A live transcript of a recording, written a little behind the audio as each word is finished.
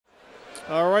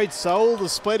All right, Saul the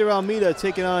Spider Almeida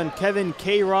taking on Kevin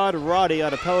K-Rod Roddy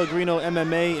out of Pellegrino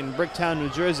MMA in Bricktown, New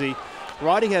Jersey.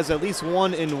 Roddy has at least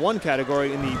won in one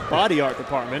category in the body art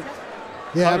department.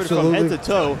 Yeah, covered absolutely. from head to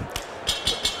toe.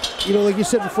 You know, like you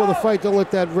said before the fight, don't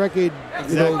let that record,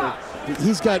 you know,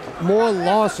 he's got more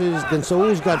losses than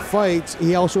Saul's got fights.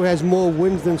 He also has more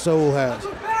wins than Saul has.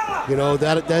 You know,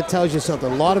 that tells you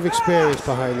something. A lot of experience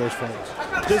behind those fights.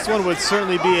 This one would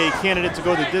certainly be a candidate to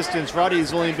go the distance.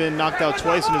 Roddy's only been knocked out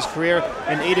twice in his career,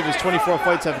 and 8 of his 24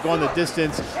 fights have gone the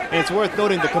distance. And it's worth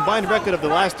noting the combined record of the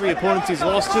last 3 opponents he's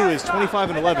lost to is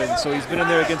 25-11. So he's been in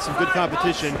there against some good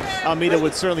competition. Almeida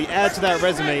would certainly add to that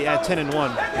resume at 10-1.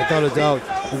 Without a doubt.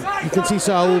 You can see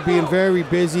Saul being very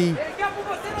busy.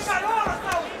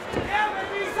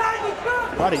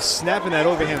 Roddy snapping that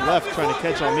overhand left, trying to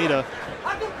catch Almeida.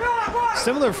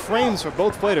 Similar frames for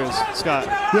both fighters, Scott.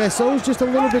 Yeah, Saul's just a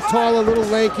little bit taller, a little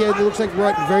lankier. It looks like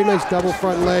very nice double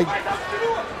front leg.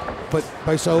 But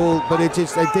by Saul, but it's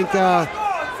just, I think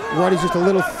Roddy's just a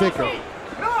little thicker.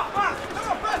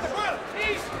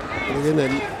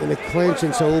 In the clinch,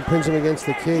 and Saul pins him against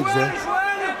the cage there.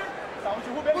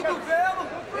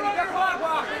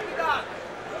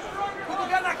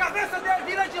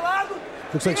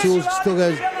 Looks like Saul still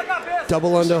has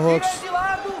double underhooks.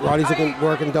 Roddy's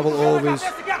working double overs,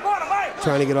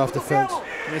 trying to get off the fence.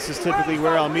 And this is typically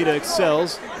where Almeida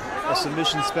excels, a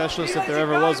submission specialist if there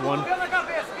ever was one.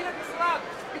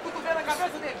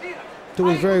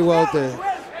 Doing very well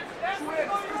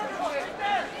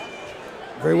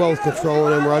with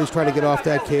controlling him. Roddy's trying to get off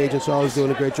that cage, and Saul's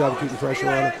doing a great job of keeping pressure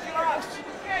on him.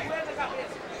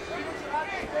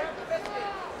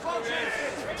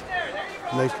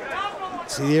 Nice.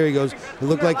 See, there he goes. It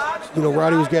looked like, you know,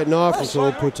 Roddy was getting off, and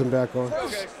Saul puts him back on.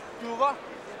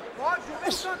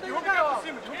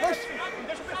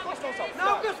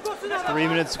 3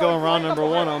 minutes to go in round number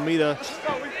 1. Almeida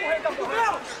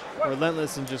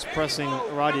relentless in just pressing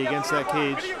Roddy against that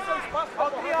cage.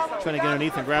 Trying to get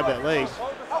underneath and grab that leg.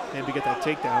 Maybe get that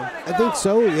takedown. I think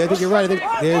so. Yeah, I think you're right. I think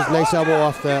there's a nice elbow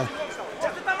off the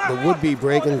would-be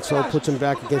break, and Saul puts him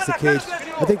back against the cage.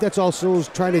 I think that's all Saul's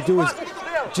trying to do is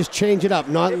just change it up,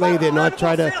 not lay there, not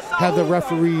try to have the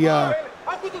referee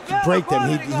break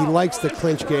them. He likes the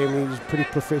clinch game. He's pretty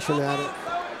proficient at it.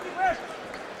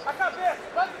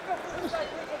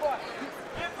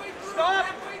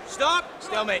 Stop!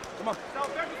 Stalemate. Come on.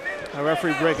 A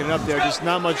referee breaking it up there. Just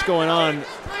not much going on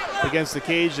against the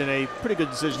cage, and a pretty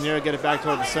good decision there. Get it back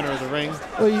toward the center of the ring.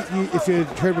 Well, if you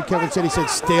heard what Kevin said, he said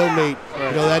stalemate. Right.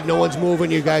 You know, that no one's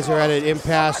moving. You guys are at an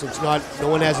impasse. It's not. No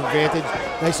one has advantage.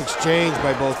 Nice exchange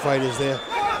by both fighters there.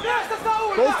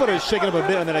 Both fighters shaking up a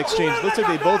bit on that exchange. Looks like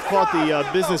they both caught the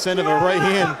business end of a right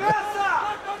hand.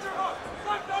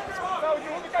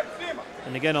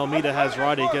 And again, Almeida has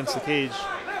Roddy against the cage.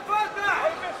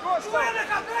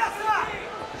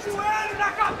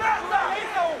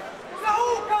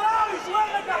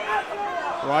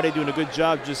 Roddy doing a good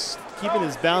job just keeping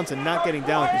his balance and not getting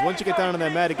down, because once you get down on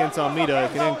that mat against Almeida,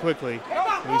 it can end quickly.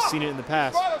 We've seen it in the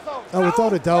past. Oh,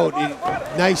 without a doubt.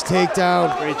 Nice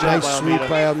takedown. Great job nice sweep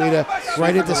by Almeida.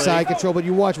 Right into side control, but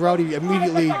you watch Roddy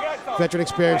immediately, veteran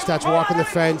experience, starts walking the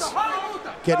fence,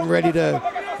 getting ready to,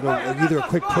 you know, either a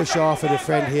quick push off or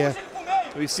defend here.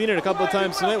 We've seen it a couple of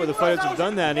times tonight where the fighters have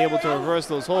done that and able to reverse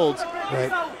those holds.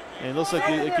 Right. And it looks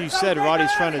like you said,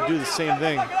 Roddy's trying to do the same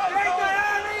thing.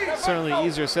 Certainly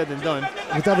easier said than done.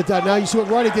 Without a doubt. Now you see what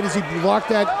Roddy did is he blocked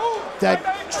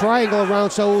that triangle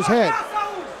around Saul's head.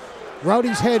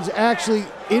 Roddy's head's actually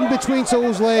in between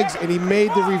Saul's legs, and he made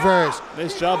the reverse.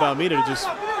 Nice job, Almeida, to just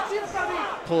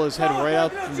pull his head right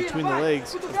out from between the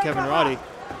legs of Kevin Roddy,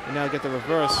 and now get the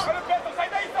reverse,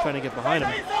 trying to get behind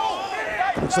him.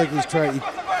 Looks like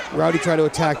Roddy tried to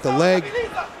attack the leg.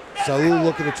 Saul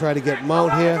looking to try to get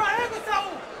mount here.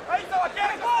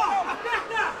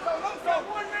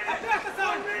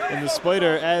 And the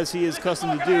Spider, as he is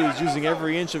accustomed to do, is using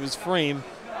every inch of his frame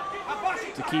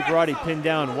to keep Roddy pinned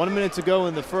down. 1 minute to go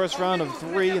in the first round of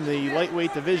 3 in the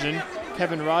lightweight division.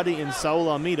 Kevin Roddy and Saul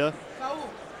Almeida.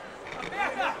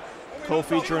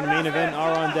 Co-feature in the main event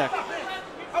are on deck.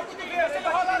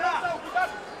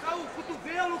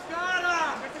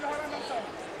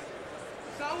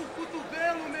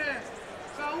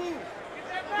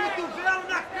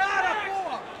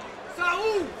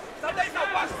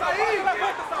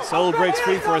 Saul breaks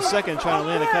free for a second, trying to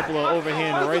land a couple of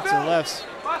overhand rights and lefts.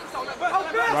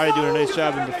 Roddy doing a nice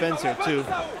job in defense here, too.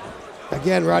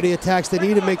 Again, Roddy attacks the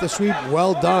knee to make the sweep.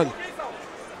 Well done.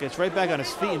 Gets right back on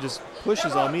his feet and just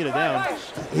pushes Almeida down.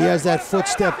 He has that foot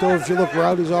stepped over. If you look,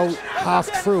 Roddy's all half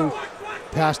through,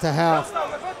 past a half.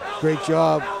 Great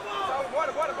job.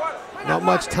 Not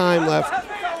much time left.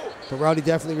 But Rowdy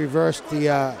definitely reversed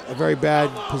a very bad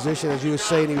position. As you were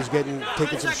saying, he was taking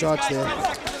some shots there.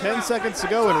 10 seconds to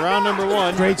go in round number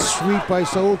 1. Great sweep by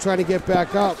Saul trying to get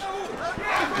back up.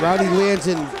 Rowdy lands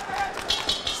in.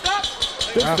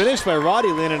 Good finish by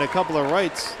Roddy, landing a couple of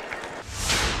rights.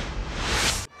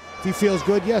 If he feels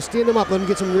good, yeah, stand him up. Let him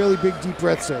get some really big, deep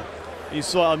breaths in. You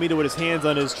saw Almeida with his hands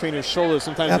on his trainer's shoulders.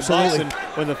 Sometimes Absolutely. in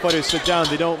boxing, when the fighters sit down,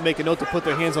 they don't make a note to put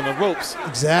their hands on the ropes.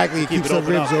 Exactly. It keeps the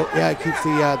ribs up. Yeah, it keeps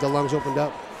the lungs opened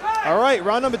up. All right,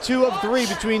 round number 2 of 3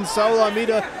 between Saul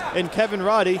Almeida and Kevin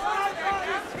Roddy.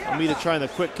 Almeida trying the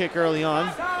quick kick early on.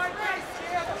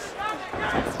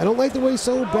 I don't like the way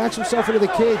Saul backs himself into the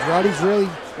cage.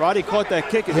 Roddy caught that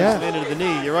kick and just landed to the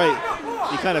knee. You're right.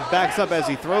 He kind of backs up as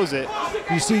he throws it.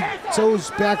 You see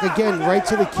Saul's back again, right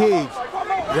to the cage.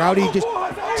 Rowdy just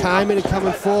timing and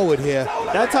coming forward here.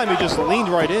 That time he just leaned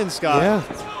right in, Scott. Yeah.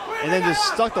 And then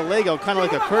just stuck the leg out, kind of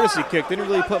like a courtesy kick. Didn't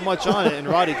really put much on it, and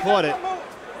Roddy caught it.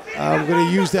 I'm going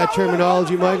to use that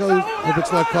terminology, Michael. Hope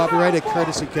it's not copyrighted.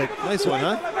 Courtesy kick. Nice one,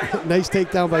 huh? Nice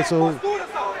takedown by Saul.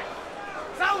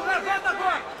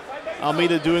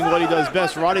 Almeida doing what he does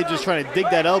best. Roddy just trying to dig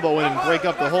that elbow in and break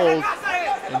up the hold,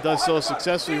 and does so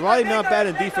successfully. Roddy not bad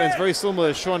in defense, very similar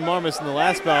to Sean Marmas in the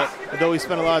last bout, although he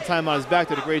spent a lot of time on his back,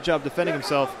 did a great job defending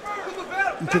himself.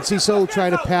 You can see Saul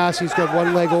trying to pass. He's got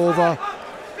one leg over.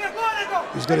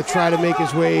 He's going to try to make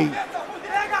his way.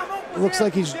 It looks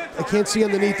like I can't see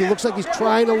underneath. It looks like he's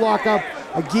trying to lock up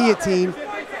a guillotine.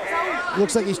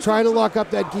 Looks like he's trying to lock up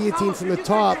that guillotine from the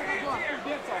top.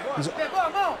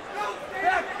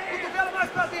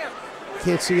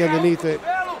 Can't see underneath it.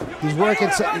 He's working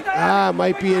something.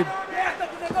 Might be a.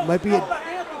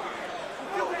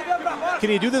 Can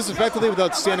he do this effectively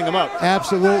without standing him up?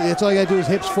 Absolutely. That's all you got to do is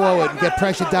hips forward and get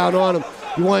pressure down on him.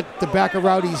 You want the back of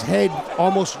Rowdy's head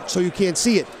almost so you can't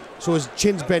see it, so his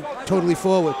chin's bent totally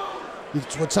forward.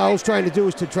 What Saul's trying to do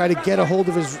is to try to get a hold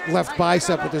of his left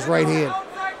bicep with his right hand.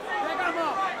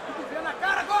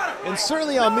 And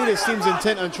certainly Almeida seems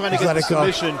intent on trying to get the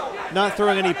submission, not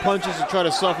throwing any punches to try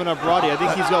to soften up Roddy. I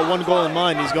think he's got one goal in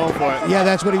mind. He's going for it. Yeah,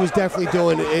 that's what he was definitely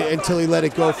doing until he let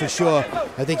it go for sure.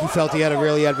 I think he felt he had a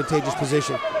really advantageous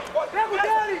position.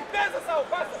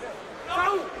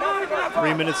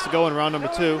 3 minutes to go in round number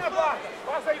 2.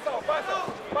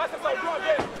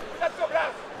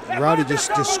 Roddy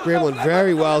just scrambling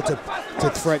very well to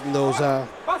threaten those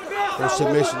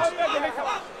submissions.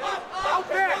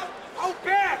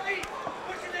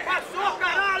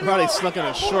 Roddy snuck in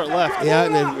a short left. Yeah,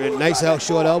 and then a nice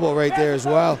short elbow right there as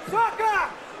well.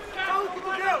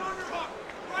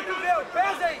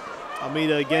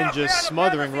 Almeida again just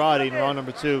smothering Roddy in round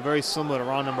number 2. Very similar to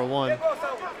round number 1.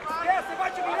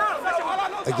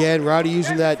 Again, Roddy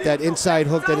using that inside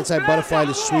hook, that inside butterfly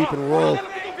to sweep and roll.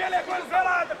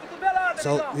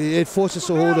 So it forces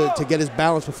Saul to get his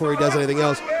balance before he does anything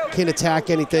else. Can't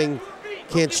attack anything,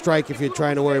 can't strike if you're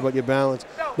trying to worry about your balance.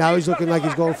 Now he's looking like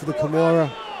he's going for the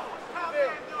Kimura.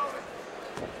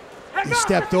 He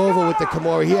stepped over with the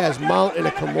Kimura. He has mount and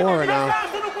a Kimura now.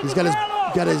 He's got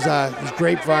his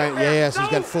grapevine. Yes, he's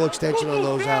got full extension on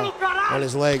those on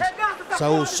his legs.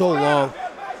 So long.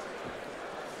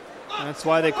 That's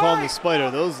why they call him the Spider.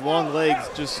 Those long legs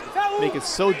just make it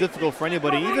so difficult for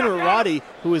anybody. Even with Roddy,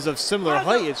 who is of similar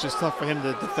height, it's just tough for him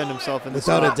to defend himself in this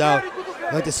spot. Without a doubt.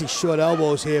 I'd like to see short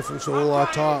elbows here from Saul on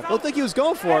top. I don't think he was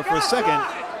going for it for a second.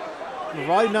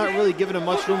 Roddy not really giving him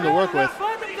much room to work with.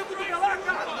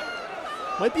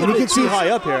 Might be a bit too high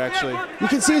up here, actually. You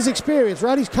can see his experience.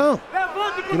 Roddy's calm.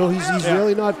 You know, he's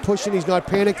really not pushing. He's not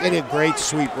panicked. And a great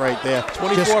sweep right there.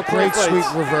 24 great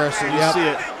sweep reversal. You see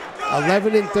it.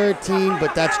 11 and 13,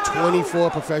 but that's 24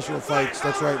 professional fights.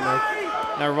 That's right, Mike.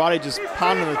 Now Roddy just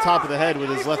pounding the top of the head with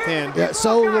his left hand. Yeah,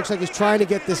 Saul looks like he's trying to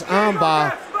get this arm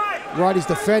bar. Roddy's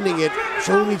defending it.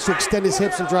 Saul needs to extend his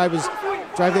hips and drive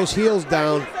those heels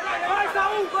down.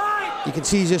 You can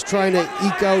see he's just trying to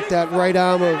eke out that right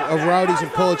arm of Rowdy's and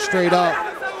pull it straight up.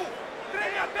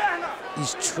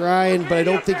 He's trying, but I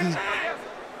don't think he's...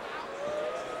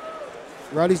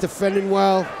 Rowdy's defending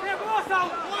well.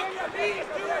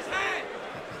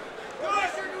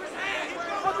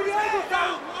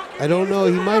 I don't know.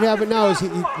 He might have it now.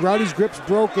 Rowdy's grip's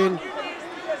broken.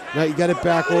 Now you got it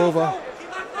back over.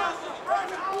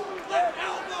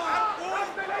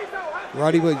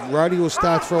 Roddy will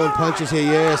start throwing punches here.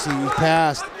 Yes, he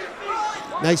passed.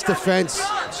 Nice defense.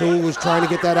 Saul was trying to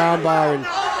get that arm bar and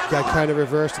got kind of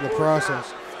reversed in the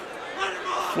process.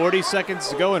 40 seconds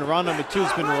to go in round number 2.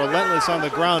 It's been relentless on the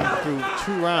ground through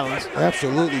 2 rounds.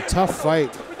 Absolutely tough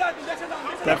fight.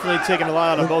 Definitely taking a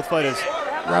lot out of both fighters.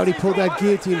 Roddy pulled that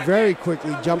guillotine very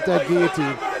quickly, jumped that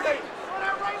guillotine.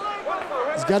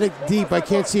 He's got it deep. I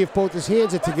can't see if both his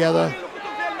hands are together.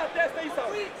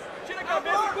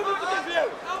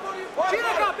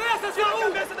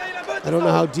 I don't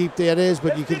know how deep that is,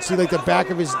 but you can see like the back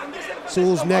of his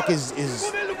Saul's neck is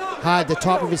high. The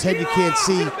top of his head you can't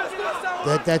see.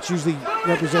 That usually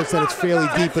represents that it's fairly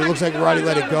deep, but it looks like Roddy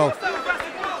let it go.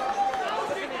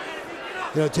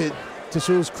 You know, to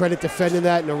Saul's credit defending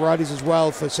that, and to Roddy's as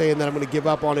well for saying that I'm going to give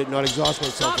up on it and not exhaust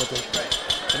myself with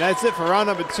it. And that's it for round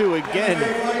number 2. Again,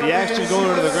 the action going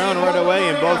into the ground right away,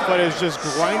 and both fighters just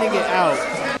grinding it out.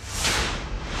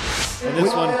 And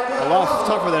this one, a lot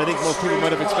tougher than I think most people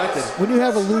might have expected. When you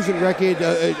have a losing record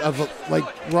of like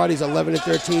Roddy's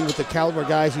 11-13 with the caliber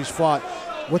guys he's fought,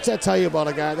 what's that tell you about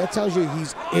a guy? That tells you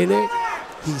he's in it,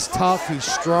 he's tough, he's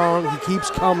strong, he keeps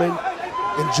coming,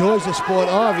 enjoys the sport,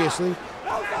 obviously.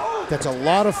 That's a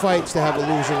lot of fights to have a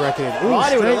losing record in. Ooh,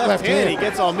 Roddy with straight a left hand. He hand.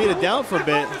 gets Almeida down for a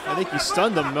bit. I think he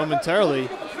stunned him momentarily.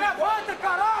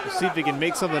 We'll see if he can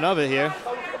make something of it here.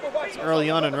 It's early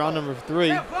on in round number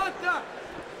 3.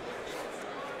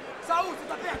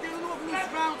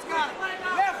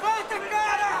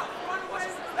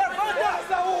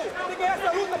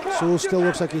 Saul still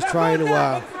looks like he's trying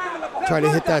to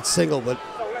hit that single, but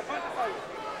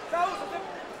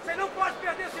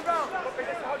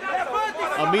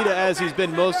Almeida, as he's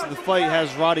been most of the fight,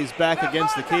 has Roddy's back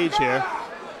against the cage here.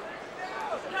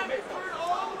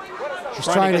 He's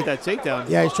trying to get that takedown.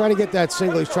 Yeah, he's trying to get that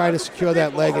single. He's trying to secure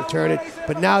that leg and turn it.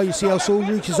 But now you see how Saul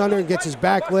reaches under and gets his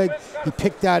back leg. He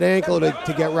picked that ankle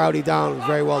to get Roddy down. It was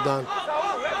very well done.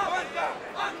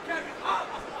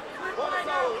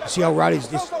 You see how Roddy's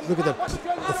just look at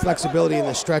the flexibility and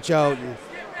the stretch out. And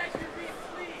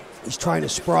he's trying to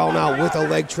sprawl now with a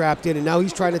leg trapped in, and now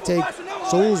he's trying to take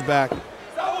Saul's back.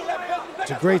 It's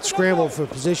a great scramble for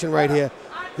position right here.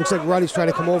 Looks like Roddy's trying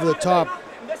to come over the top.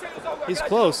 He's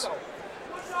close.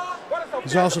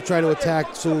 He's also trying to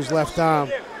attack Saul's left arm.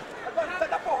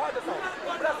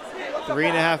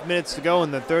 3.5 minutes to go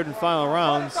in the 3rd and final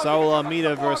round. Saul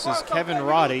Almeida versus Kevin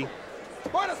Roddy.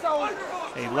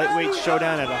 A lightweight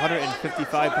showdown at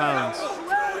 155 pounds.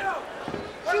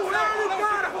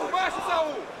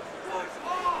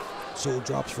 Saul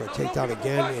drops for a takedown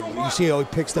again, and you see how he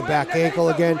picks the back ankle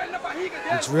again.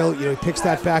 It's real, you know, he picks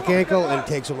that back ankle and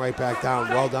takes him right back down.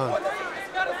 Well done.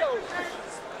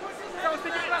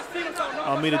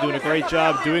 Almeida doing a great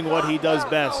job doing what he does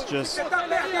best, just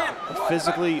a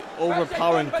physically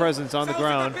overpowering presence on the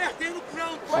ground.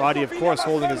 Roddy, of course,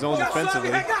 holding his own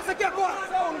defensively.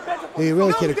 You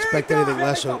really can't expect anything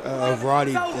less of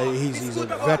Roddy. He's a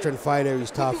veteran fighter.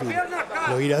 He's tough.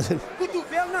 He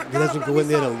doesn't go in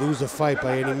there to lose a fight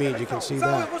by any means. You can see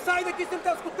that.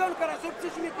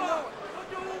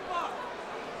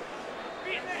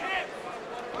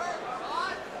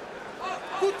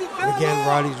 And again,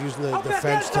 Roddy's using the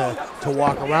defense to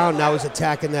walk around. Now he's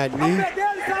attacking that knee.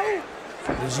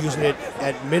 He's using it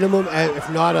at minimum, if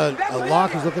not a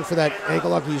lock. He's looking for that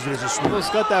ankle lock. He's using it as a sweep.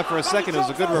 Almost got that for a second. It was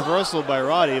a good reversal by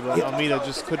Roddy, but yeah. Almeida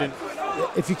just couldn't.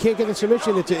 If you can't get the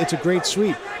submission, it's a great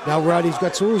sweep. Now Roddy's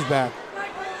got Saul's back.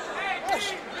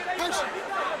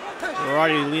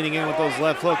 Roddy leaning in with those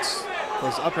left hooks,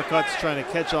 those uppercuts, trying to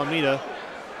catch Almeida.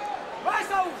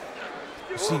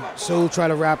 You see Saul try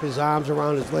to wrap his arms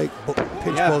around his leg,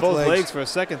 pinch both legs for a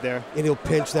second there. And he'll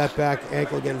pinch that back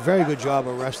ankle again. Very good job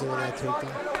of wrestling on that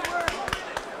takedown.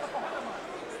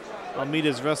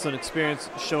 Almeida's wrestling experience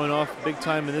showing off big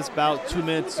time in this bout. 2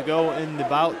 minutes to go in the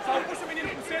bout.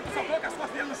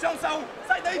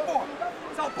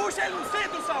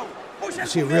 You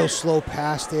see a real slow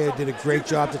pass there. Did a great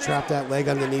job to trap that leg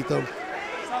underneath him.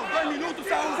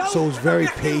 Saul's very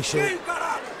patient. You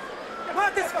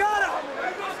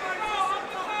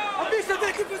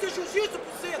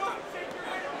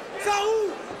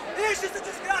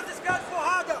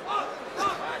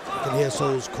can hear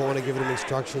Saul's corner giving him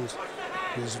instructions.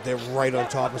 They're right on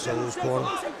top of Saul's corner.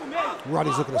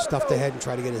 Roddy's looking to stuff the head and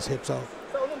try to get his hips out.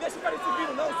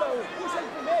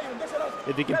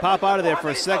 If he can pop out of there for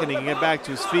a second, he can get back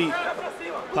to his feet.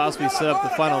 Possibly set up the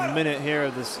final minute here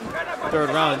of this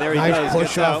 3rd round. There he does. Nice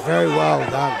push off. Very well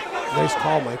done. Nice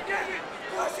call, Mike.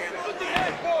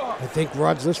 I think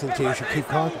Rod's listening to you. You should keep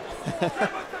talking.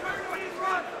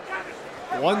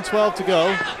 1:12 to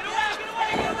go.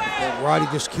 And Roddy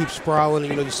just keeps sprawling.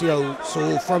 You know, you see how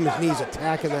Saul from his knees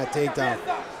attacking that takedown.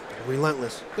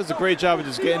 Relentless. Does a great job of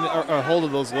just getting a hold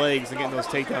of those legs and getting those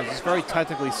takedowns. It's very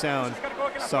technically sound,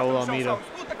 Saul Almeida.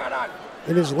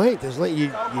 And his length, you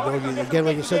know, again,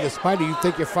 like you said, the spider, you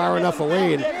think you're far enough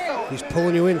away, and he's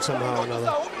pulling you in somehow or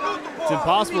another. It's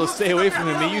impossible to stay away from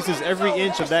him. He uses every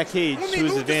inch of that cage to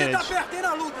his advantage.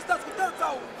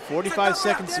 45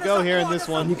 seconds to go here in this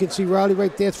one. You can see Roddy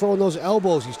right there throwing those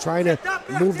elbows. He's trying to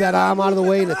move that arm out of the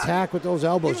way and attack with those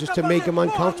elbows just to make him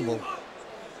uncomfortable.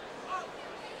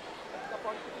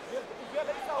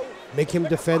 Make him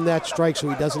defend that strike so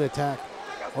he doesn't attack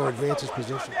or advance his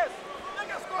position.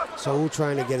 Saul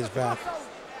trying to get his back.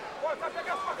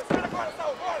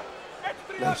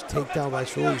 Nice takedown by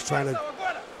Saul. He's trying to...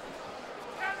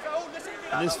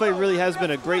 And this fight really has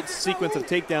been a great sequence of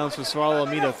takedowns for Saul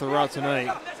Almeida throughout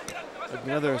tonight.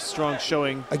 Another strong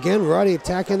showing. Again, Roddy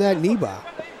attacking that knee bar.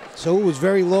 Saul was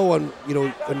very low on,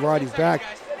 on Roddy's back.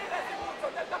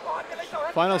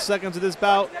 Final seconds of this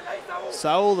bout.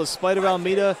 Saul, the Spider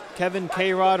Almeida, Kevin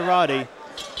K-Rod Roddy.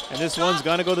 And this one's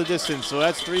going to go the distance. So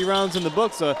that's 3 rounds in the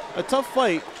books. A tough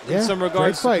fight in some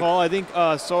regards to call. I think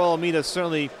Saul Almeida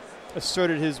certainly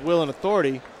asserted his will and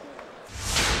authority.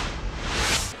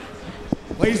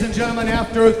 Ladies and gentlemen,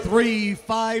 after 3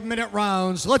 5-minute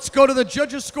rounds, let's go to the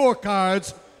judges'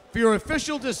 scorecards for your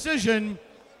official decision.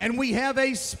 And we have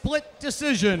a split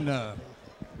decision.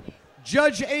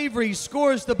 Judge Avery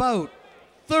scores the bout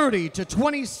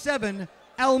 30-27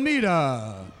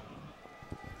 Almeida.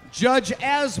 Judge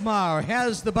Asmar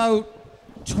has the bout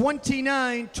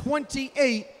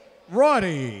 29-28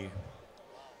 Roddy.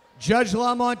 Judge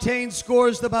LaMontagne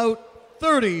scores the bout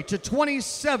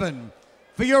 30-27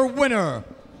 for your winner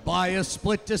by a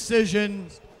split decision,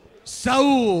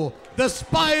 Saul the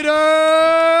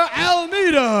Spider